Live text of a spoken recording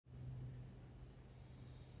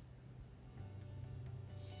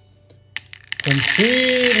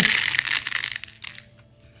seed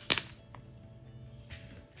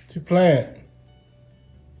to plant.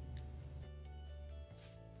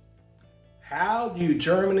 How do you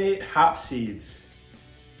germinate hop seeds?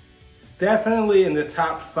 It's definitely in the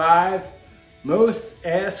top 5 most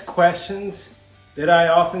asked questions that I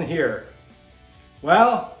often hear.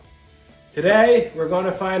 Well, today we're going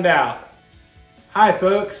to find out. Hi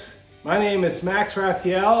folks, my name is Max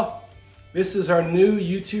Raphael. This is our new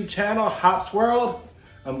YouTube channel, Hops World.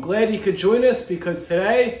 I'm glad you could join us because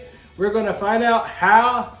today we're going to find out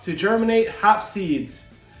how to germinate hop seeds.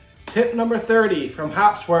 Tip number 30 from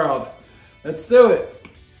Hops World. Let's do it.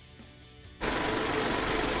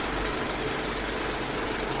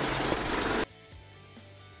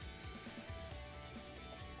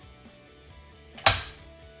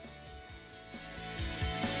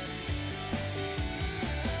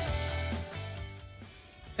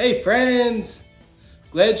 Hey friends,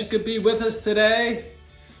 glad you could be with us today.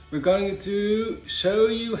 We're going to show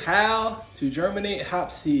you how to germinate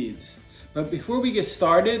hop seeds. But before we get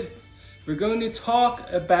started, we're going to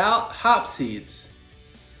talk about hop seeds.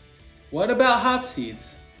 What about hop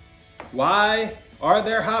seeds? Why are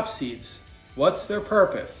there hop seeds? What's their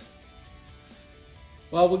purpose?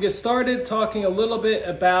 Well, we'll get started talking a little bit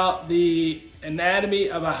about the anatomy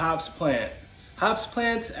of a hops plant. Hops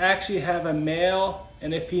plants actually have a male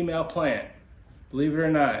and a female plant, believe it or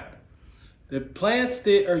not. The plants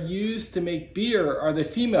that are used to make beer are the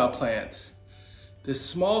female plants. The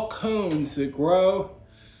small cones that grow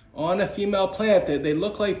on a female plant, that they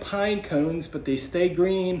look like pine cones, but they stay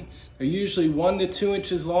green. They're usually 1 to 2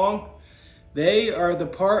 inches long. They are the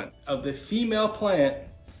part of the female plant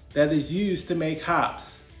that is used to make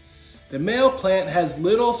hops. The male plant has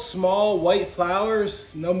little small white flowers,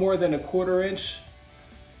 no more than 1/4 inch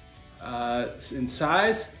in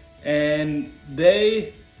size, and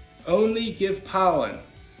they only give pollen.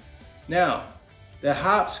 Now, the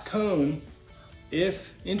hops cone,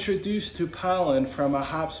 if introduced to pollen from a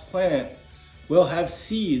hops plant, will have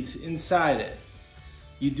seeds inside it.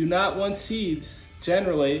 You do not want seeds,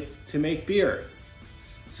 generally, to make beer.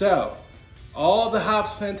 So, all the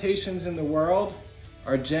hops plantations in the world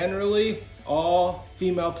are generally all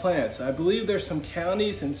female plants. I believe there's some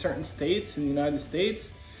counties in certain states in the United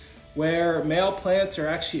States where male plants are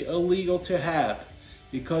actually illegal to have,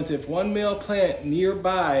 because if one male plant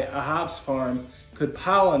nearby a hops farm could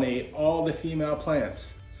pollinate all the female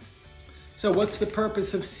plants. So what's the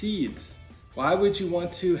purpose of seeds? Why would you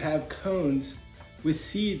want to have cones with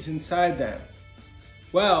seeds inside them?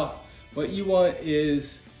 Well, what you want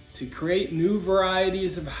is to create new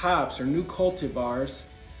varieties of hops or new cultivars.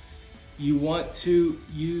 You want to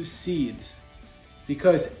use seeds,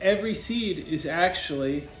 because every seed is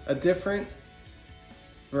actually a different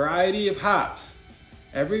variety of hops.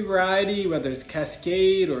 Every variety, whether it's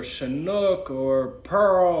Cascade or Chinook or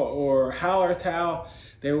Pearl or Hallertau,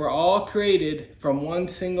 they were all created from one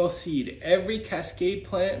single seed. Every Cascade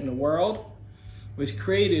plant in the world was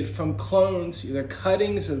created from clones, either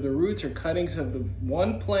cuttings of the roots or cuttings of the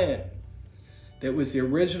one plant that was the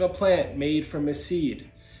original plant made from a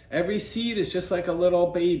seed. Every seed is just like a little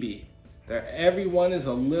baby. Every one is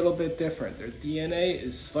a little bit different. Their DNA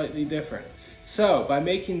is slightly different. So by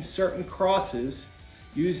making certain crosses,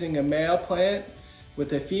 using a male plant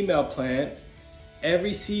with a female plant,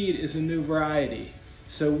 every seed is a new variety.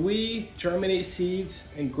 So we germinate seeds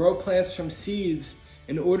and grow plants from seeds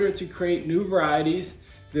in order to create new varieties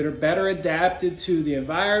that are better adapted to the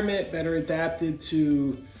environment, better adapted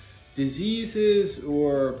to diseases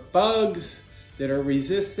or bugs that are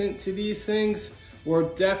resistant to these things,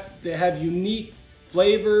 or they have unique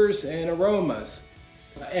flavors and aromas,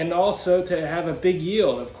 and also to have a big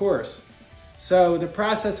yield, of course. So the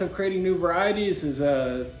process of creating new varieties is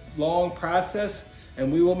a long process,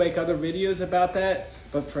 and we will make other videos about that.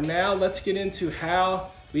 But for now, let's get into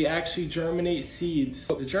how we actually germinate seeds.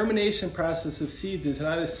 The germination process of seeds is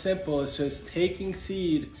not as simple as just taking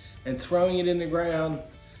seed and throwing it in the ground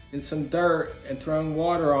in some dirt and throwing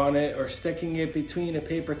water on it, or sticking it between a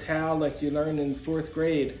paper towel like you learned in 4th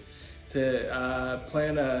grade to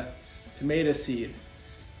plant a tomato seed.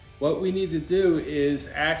 What we need to do is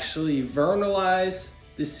actually vernalize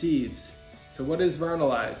the seeds. So what is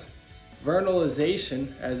vernalize?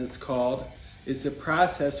 Vernalization, as it's called, is the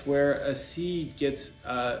process where a seed gets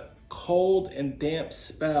a cold and damp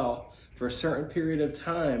spell for a certain period of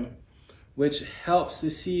time, which helps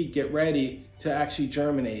the seed get ready to actually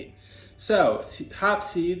germinate. So hop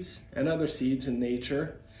seeds and other seeds in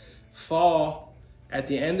nature fall at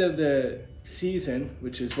the end of the season,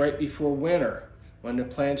 which is right before winter, when the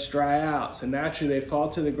plants dry out. So naturally they fall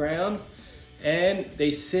to the ground and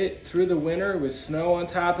they sit through the winter with snow on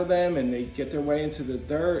top of them, and they get their way into the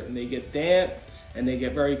dirt, and they get damp, and they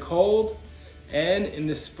get very cold, and in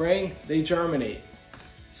the spring they germinate.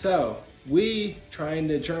 So we, trying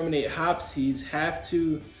to germinate hop seeds, have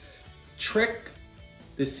to trick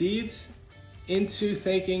the seeds into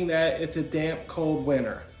thinking that it's a damp, cold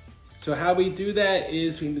winter. So how we do that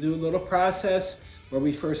is we do a little process where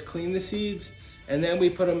we first clean the seeds, and then we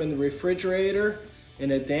put them in the refrigerator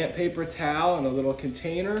in a damp paper towel in a little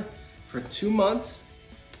container for 2 months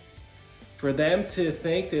for them to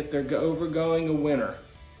think that they're overgoing a winter.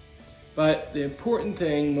 But the important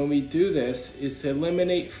thing when we do this is to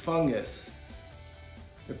eliminate fungus.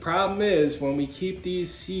 The problem is when we keep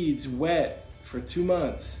these seeds wet for 2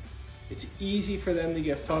 months, it's easy for them to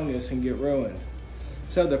get fungus and get ruined.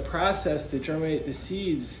 So the process to germinate the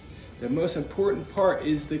seeds, the most important part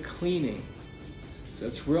is the cleaning. So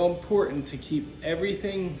it's real important to keep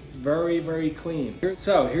everything very, very clean.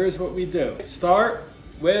 So here's what we do. Start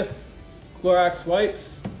with Clorox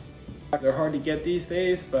wipes. They're hard to get these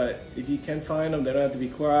days, but if you can find them, they don't have to be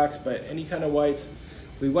Clorox, but any kind of wipes.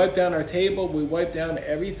 We wipe down our table, we wipe down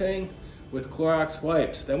everything with Clorox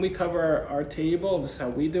wipes. Then we cover our table. This is how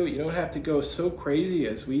we do it. You don't have to go so crazy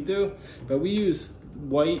as we do, but we use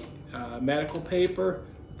white medical paper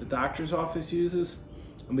the doctor's office uses,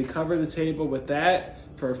 and we cover the table with that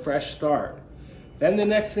for a fresh start. Then the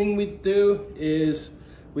next thing we do is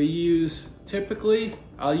we use, typically,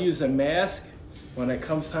 I'll use a mask when it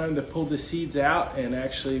comes time to pull the seeds out and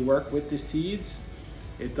actually work with the seeds.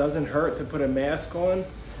 It doesn't hurt to put a mask on,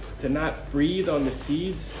 to not breathe on the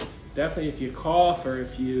seeds. Definitely if you cough or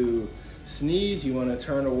if you sneeze, you want to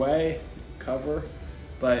turn away, cover.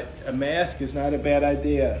 But a mask is not a bad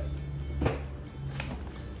idea.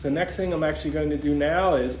 So next thing I'm actually going to do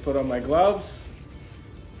now is put on my gloves.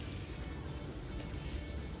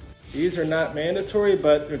 These are not mandatory,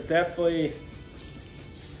 but they're definitely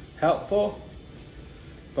helpful.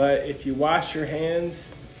 But if you wash your hands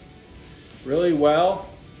really well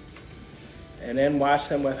and then wash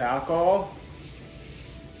them with alcohol,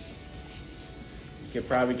 you could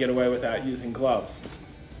probably get away without using gloves.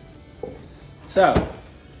 So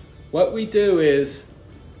what we do is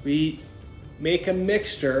we make a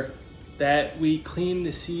mixture that we clean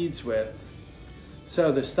the seeds with.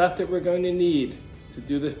 So the stuff that we're going to need to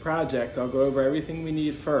do this project, I'll go over everything we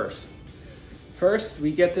need first. First,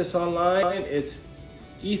 we get this online. It's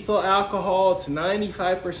ethyl alcohol. It's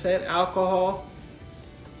 95% alcohol.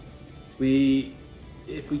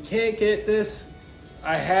 If we can't get this,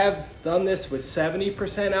 I have done this with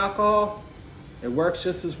 70% alcohol. It works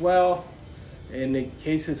just as well in the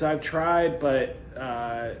cases I've tried, but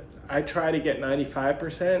I try to get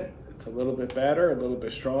 95%. It's a little bit better, a little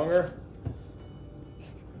bit stronger.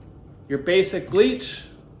 Your basic bleach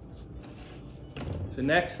is the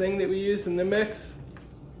next thing that we use in the mix.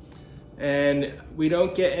 And we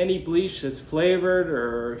don't get any bleach that's flavored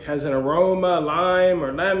or has an aroma, lime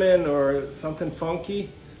or lemon or something funky.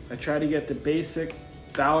 I try to get the basic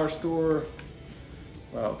dollar store,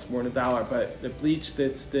 well, it's more than $1, but the bleach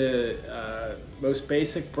that's the most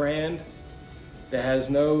basic brand that has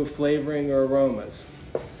no flavoring or aromas.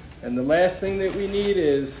 And the last thing that we need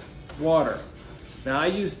is water. Now I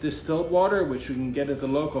use distilled water, which we can get at the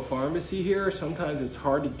local pharmacy here. Sometimes it's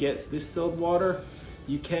hard to get distilled water.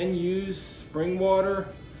 You can use spring water,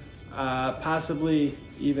 possibly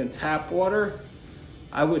even tap water.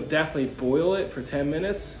 I would definitely boil it for 10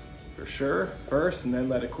 minutes for sure first, and then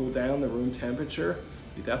let it cool down to room temperature.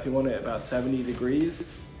 You definitely want it at about 70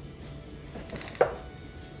 degrees.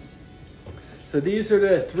 So these are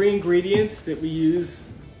the 3 ingredients that we use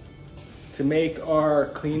to make our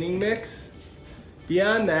cleaning mix.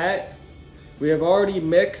 Beyond that, we have already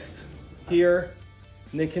mixed here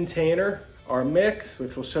in the container our mix,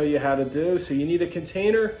 which we'll show you how to do. So you need a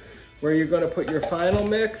container where you're going to put your final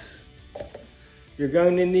mix. You're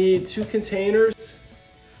going to need 2 containers,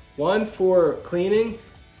 one for cleaning,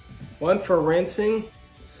 one for rinsing.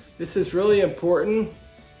 This is really important,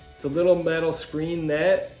 the little metal screen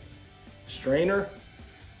net strainer,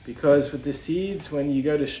 because with the seeds, when you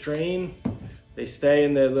go to strain, they stay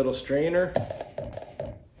in the little strainer.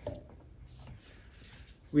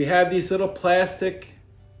 We have these little plastic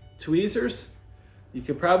tweezers. You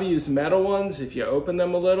could probably use metal ones if you open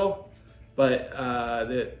them a little, but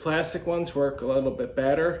the plastic ones work a little bit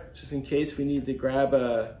better, just in case we need to grab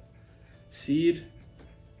a seed.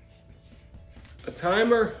 A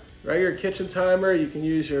timer, regular kitchen timer. You can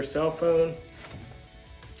use your cell phone.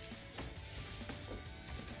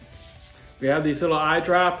 We have these little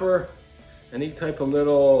eyedropper, any type of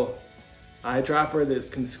little eyedropper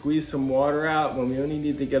that can squeeze some water out when we only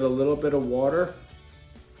need to get a little bit of water.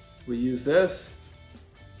 We use this.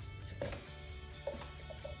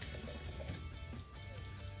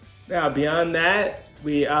 Now beyond that,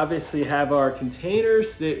 we obviously have our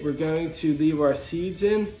containers that we're going to leave our seeds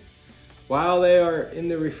in while they are in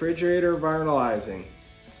the refrigerator vernalizing.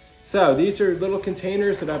 So these are little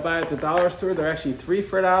containers that I buy at the dollar store. They're actually 3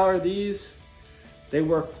 for $1. These, they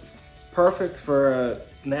work perfect for a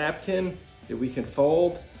napkin that we can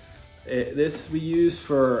fold. This we use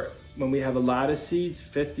for when we have a lot of seeds,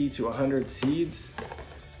 50 to 100 seeds.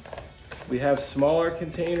 We have smaller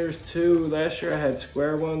containers too. Last year I had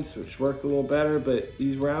square ones, which worked a little better, but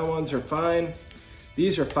these round ones are fine.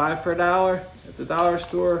 These are 5 for $1 at the dollar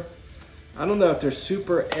store. I don't know if they're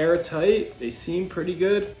super airtight. They seem pretty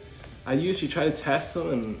good. I usually try to test them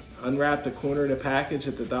and unwrap the corner of the package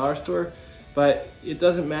at the dollar store, but it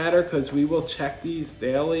doesn't matter because we will check these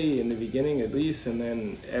daily in the beginning at least, and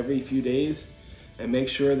then every few days, and make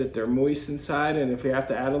sure that they're moist inside. And if we have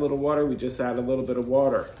to add a little water, we just add a little bit of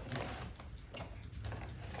water.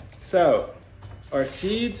 So our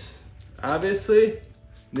seeds, obviously, in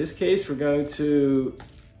this case, we're going to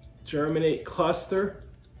germinate cluster,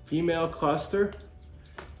 female cluster,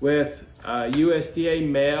 with USDA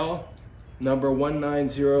male number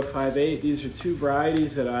 19058. These are 2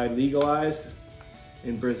 varieties that I legalized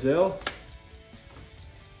in Brazil.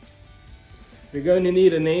 You're going to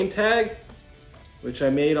need a name tag, which I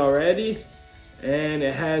made already, and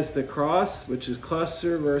it has the cross, which is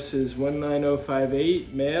cluster versus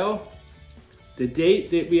 19058 male. The date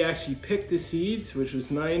that we actually picked the seeds, which was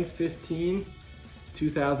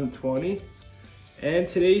 9/15/2020, and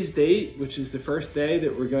today's date, which is the first day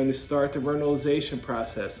that we're going to start the vernalization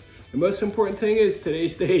process. The most important thing is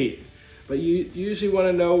today's date, but you usually want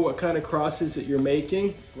to know what kind of crosses that you're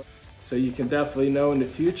making, so you can definitely know in the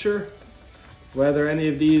future whether any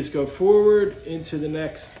of these go forward into the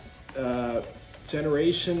next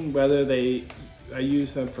generation, whether I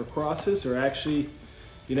use them for crosses, or actually,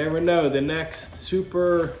 you never know, the next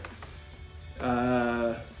super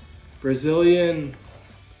Brazilian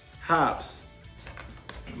hops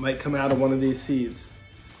might come out of one of these seeds.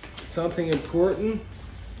 Something important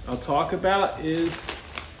I'll talk about is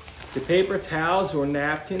the paper towels or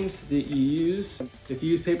napkins that you use. If you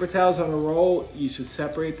use paper towels on a roll, you should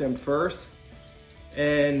separate them first.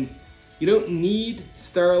 And you don't need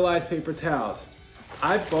sterilized paper towels.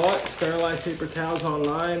 I bought sterilized paper towels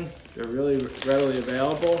online. They're really readily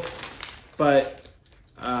available, but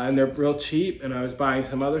and they're real cheap, and I was buying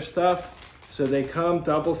some other stuff. So they come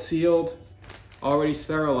double sealed, already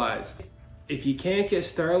sterilized. If you can't get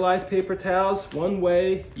sterilized paper towels, one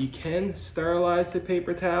way you can sterilize the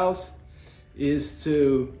paper towels is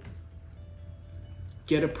to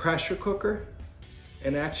get a pressure cooker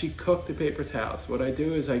and actually cook the paper towels. What I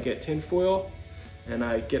do is I get tin foil and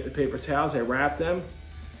I get the paper towels, I wrap them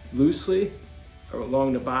loosely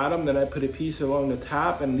along the bottom, then I put a piece along the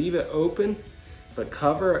top and leave it open, but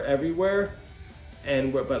cover everywhere,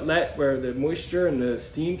 and but let where the moisture and the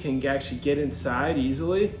steam can actually get inside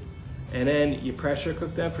easily. And then you pressure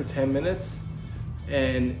cook them for 10 minutes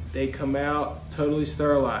and they come out totally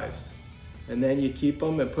sterilized. And then you keep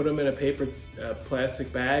them and put them in a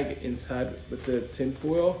plastic bag inside with the tin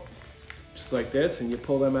foil, just like this, and you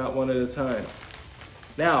pull them out one at a time.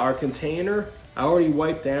 Now our container, I already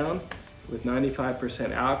wiped down with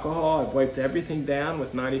 95% alcohol. I've wiped everything down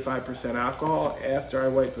with 95% alcohol after I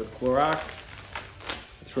wiped with Clorox.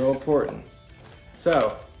 It's real important.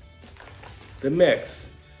 So, the mix.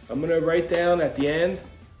 I'm gonna write down at the end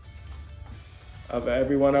of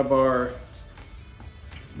every one of our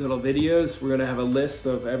little videos, we're gonna have a list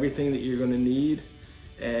of everything that you're gonna need.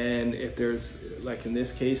 And if there's, like in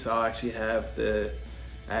this case, I'll actually have the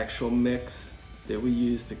actual mix that we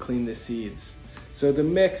use to clean the seeds. So the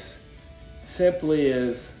mix simply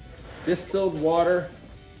is distilled water,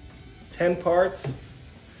 10 parts.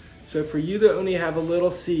 So for you that only have a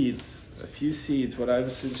little seeds, a few seeds, what I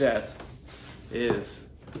would suggest is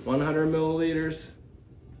 100 milliliters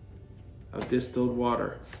of distilled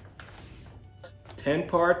water. 10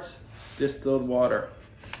 parts distilled water.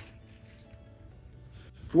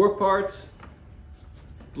 4 parts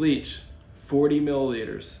bleach, 40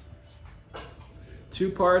 milliliters. 2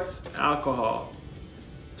 parts alcohol,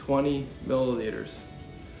 20 milliliters.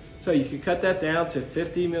 So you can cut that down to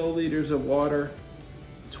 50 milliliters of water,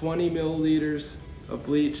 20 milliliters of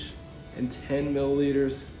bleach, and 10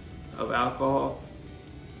 milliliters of alcohol,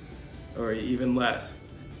 or even less.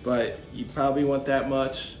 But you probably want that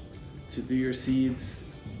much to do your seeds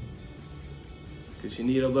because you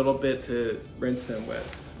need a little bit to rinse them with.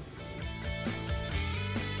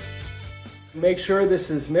 Make sure this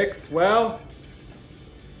is mixed well.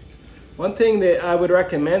 One thing that I would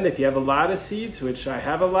recommend if you have a lot of seeds, which I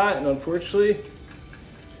have a lot, and unfortunately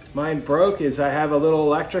mine broke, is I have a little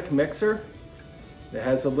electric mixer that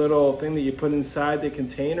has a little thing that you put inside the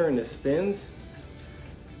container and it spins.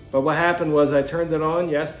 But what happened was I turned it on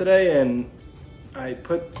yesterday and I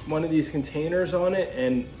put one of these containers on it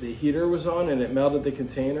and the heater was on and it melted the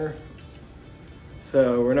container.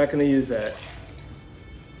 So we're not going to use that.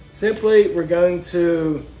 Simply, we're going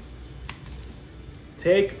to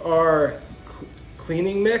take our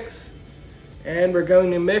cleaning mix and we're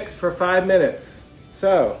going to mix for 5 minutes.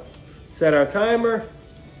 So, set our timer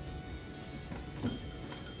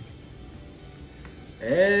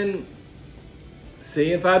and see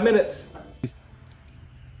you in 5 minutes.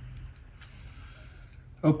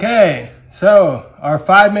 Okay, so our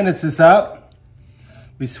 5 minutes is up.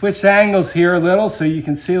 We switched angles here a little so you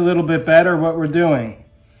can see a little bit better what we're doing.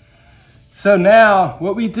 So now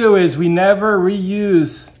what we do is we never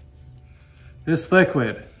reuse this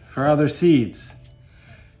liquid for other seeds.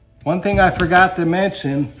 One thing I forgot to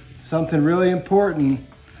mention, something really important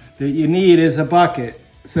that you need is a bucket.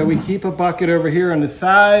 So we keep a bucket over here on the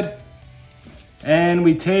side and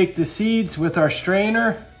we take the seeds with our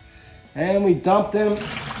strainer and we dump them.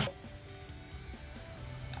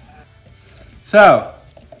 So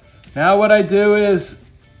now what I do is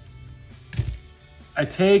I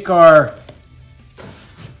take our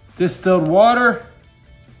distilled water,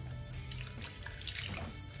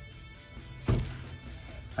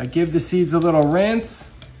 I give the seeds a little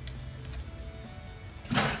rinse,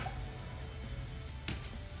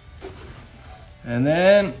 and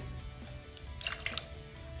then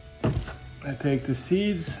I take the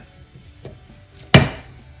seeds,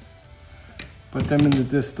 put them in the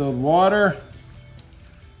distilled water,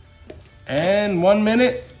 and 1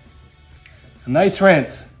 minute, a nice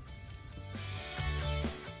rinse.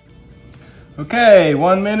 Okay,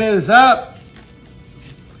 1 minute is up.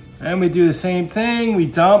 And we do the same thing. We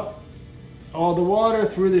dump all the water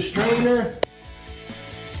through the strainer.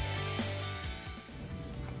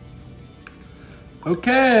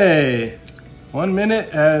 Okay, 1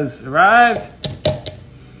 minute has arrived.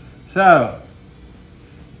 So,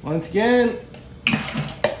 once again,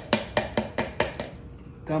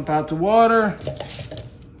 dump out the water.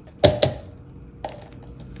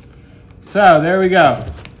 So there we go.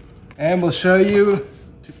 And we'll show you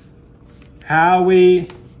how we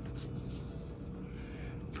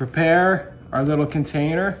prepare our little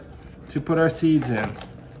container to put our seeds in.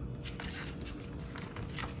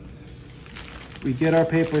 We get our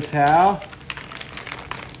paper towel.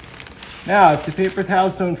 Now, if the paper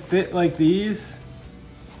towels don't fit like these,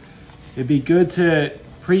 it'd be good to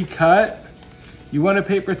pre-cut. You want a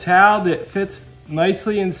paper towel that fits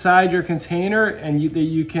nicely inside your container and that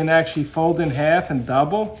you can actually fold in half and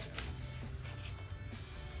double.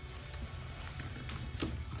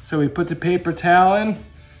 So we put the paper towel in.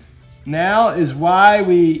 Now is why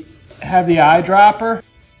we have the eyedropper.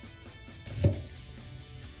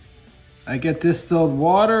 I get distilled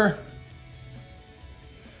water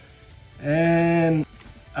and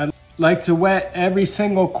I like to wet every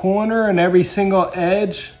single corner and every single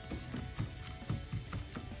edge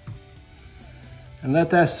and let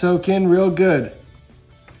that soak in real good.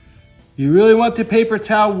 You really want the paper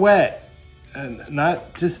towel wet and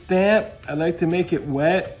not just damp. I like to make it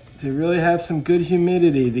wet to really have some good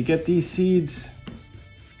humidity to get these seeds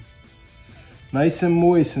nice and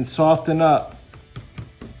moist and soften up.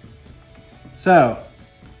 So,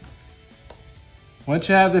 once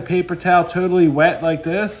you have the paper towel totally wet like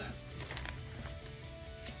this,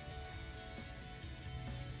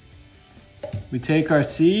 we take our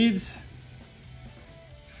seeds,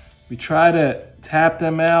 we try to tap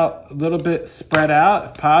them out a little bit spread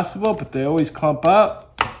out if possible, but they always clump up.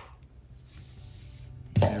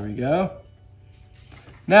 There we go.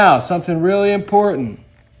 Now, something really important.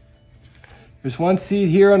 There's one seed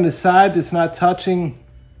here on the side that's not touching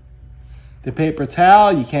the paper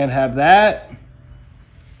towel. You can't have that.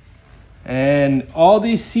 And all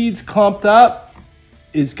these seeds clumped up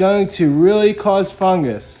is going to really cause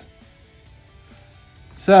fungus.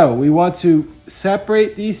 So we want to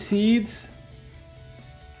separate these seeds,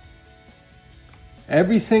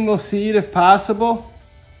 every single seed if possible,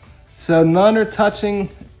 so none are touching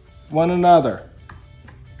one another.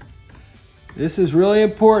 This is really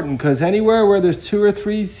important because anywhere where there's 2 or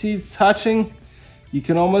 3 seeds touching, you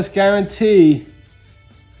can almost guarantee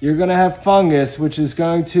you're going to have fungus, which is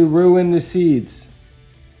going to ruin the seeds.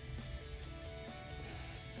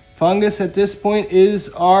 Fungus at this point is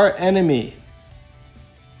our enemy.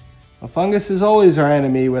 Well, fungus is always our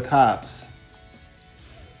enemy with hops.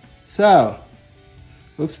 So,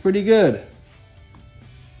 looks pretty good.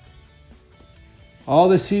 All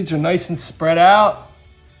the seeds are nice and spread out.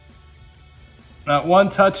 Not one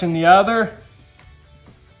touching the other.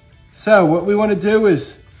 So what we want to do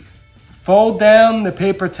is fold down the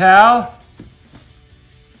paper towel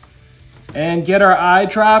and get our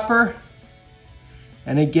eyedropper.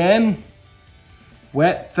 And again,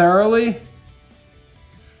 wet thoroughly.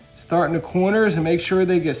 Start in the corners and make sure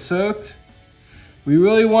they get soaked. We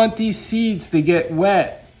really want these seeds to get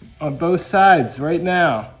wet on both sides right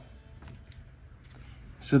now,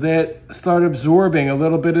 so they start absorbing a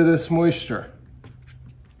little bit of this moisture.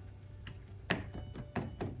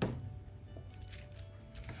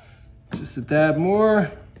 Just a dab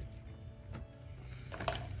more.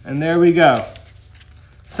 And there we go.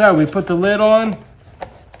 So we put the lid on.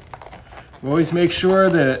 We always make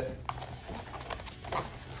sure that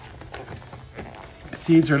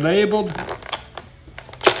seeds are labeled.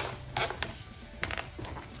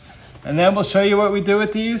 And then we'll show you what we do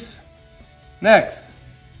with these next.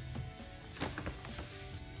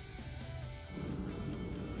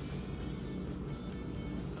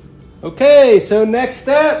 Okay, so next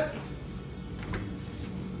step,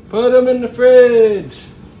 put them in the fridge.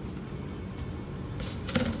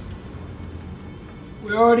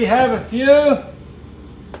 We already have a few.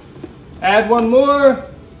 Add one more.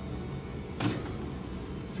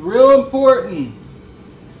 It's real important.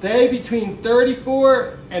 Stay between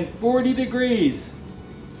 34 and 40 degrees.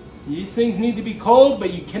 These things need to be cold,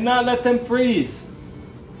 but you cannot let them freeze.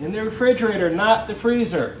 In the refrigerator, not the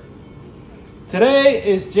freezer. Today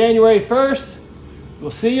is January 1st. We'll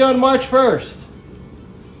see you on March 1st.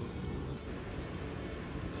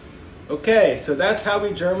 Okay, so that's how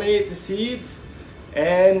we germinate the seeds,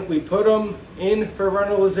 and we put them in for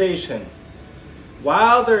vernalization.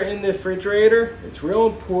 While they're in the refrigerator, it's real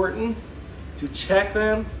important to check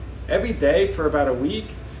them every day for about a week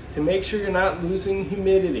to make sure you're not losing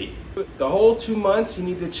humidity. The whole 2 months, you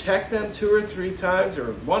need to check them 2 or 3 times,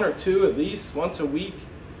 or 1 or 2 at least, once a week,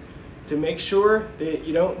 to make sure that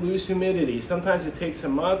you don't lose humidity. Sometimes it takes a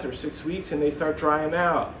month or 6 weeks and they start drying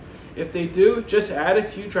out. If they do, just add a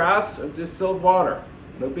few drops of distilled water.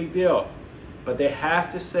 No big deal. But they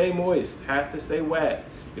have to stay moist, have to stay wet.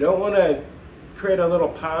 You don't want to create a little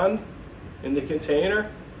pond in the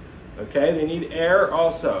container. Okay, they need air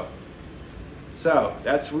also. So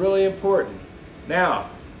that's really important. Now,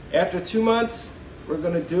 after 2 months, we're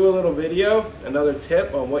going to do a little video, another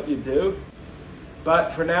tip on what you do.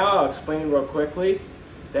 But for now, I'll explain real quickly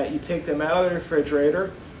that you take them out of the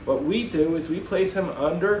refrigerator. What we do is we place them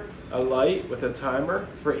under a light with a timer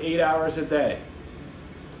for 8 hours a day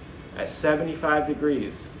at 75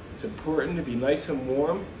 degrees. It's important to be nice and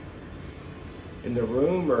warm in the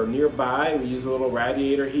room or nearby. We use a little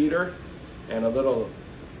radiator heater and a little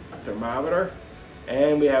thermometer,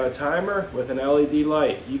 and we have a timer with an LED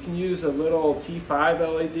light. You can use a little T5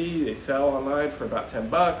 LED. They sell online for about 10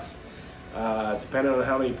 bucks, depending on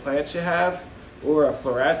how many plants you have, or a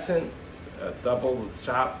fluorescent, a double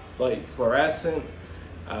shot light fluorescent,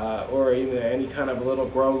 or even any kind of a little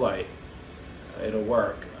grow light. It'll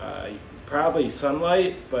work. Probably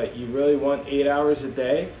sunlight, but you really want 8 hours a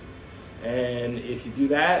day. And if you do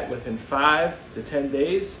that within 5 to 10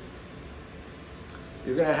 days,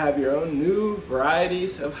 you're gonna have your own new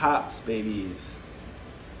varieties of hops, babies.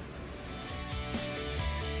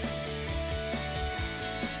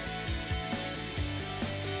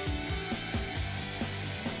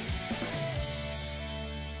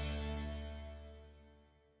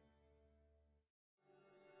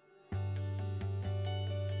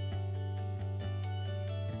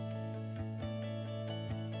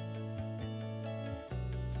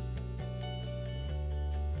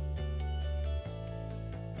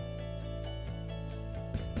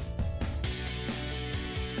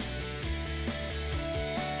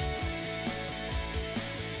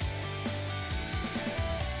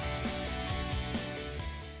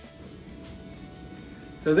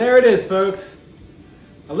 So there it is, folks.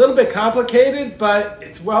 A little bit complicated, but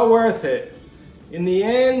it's well worth it. In the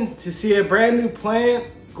end, to see a brand new plant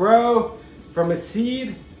grow from a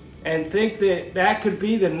seed and think that that could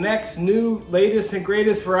be the next new, latest and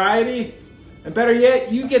greatest variety, and better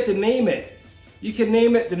yet, you get to name it. You can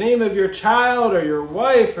name it the name of your child or your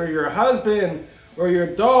wife or your husband or your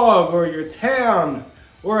dog or your town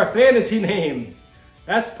or a fantasy name.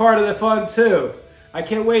 That's part of the fun too. I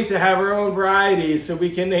can't wait to have our own varieties so we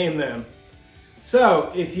can name them. So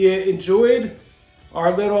if you enjoyed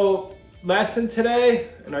our little lesson today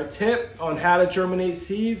and our tip on how to germinate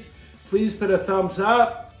seeds, please put a thumbs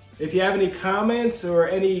up. If you have any comments or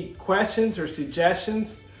any questions or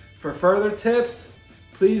suggestions for further tips,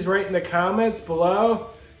 please write in the comments below.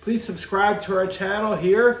 Please subscribe to our channel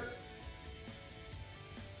here.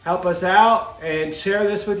 Help us out and share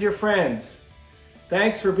this with your friends.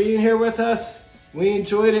 Thanks for being here with us. We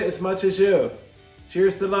enjoyed it as much as you.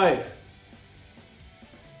 Cheers to life.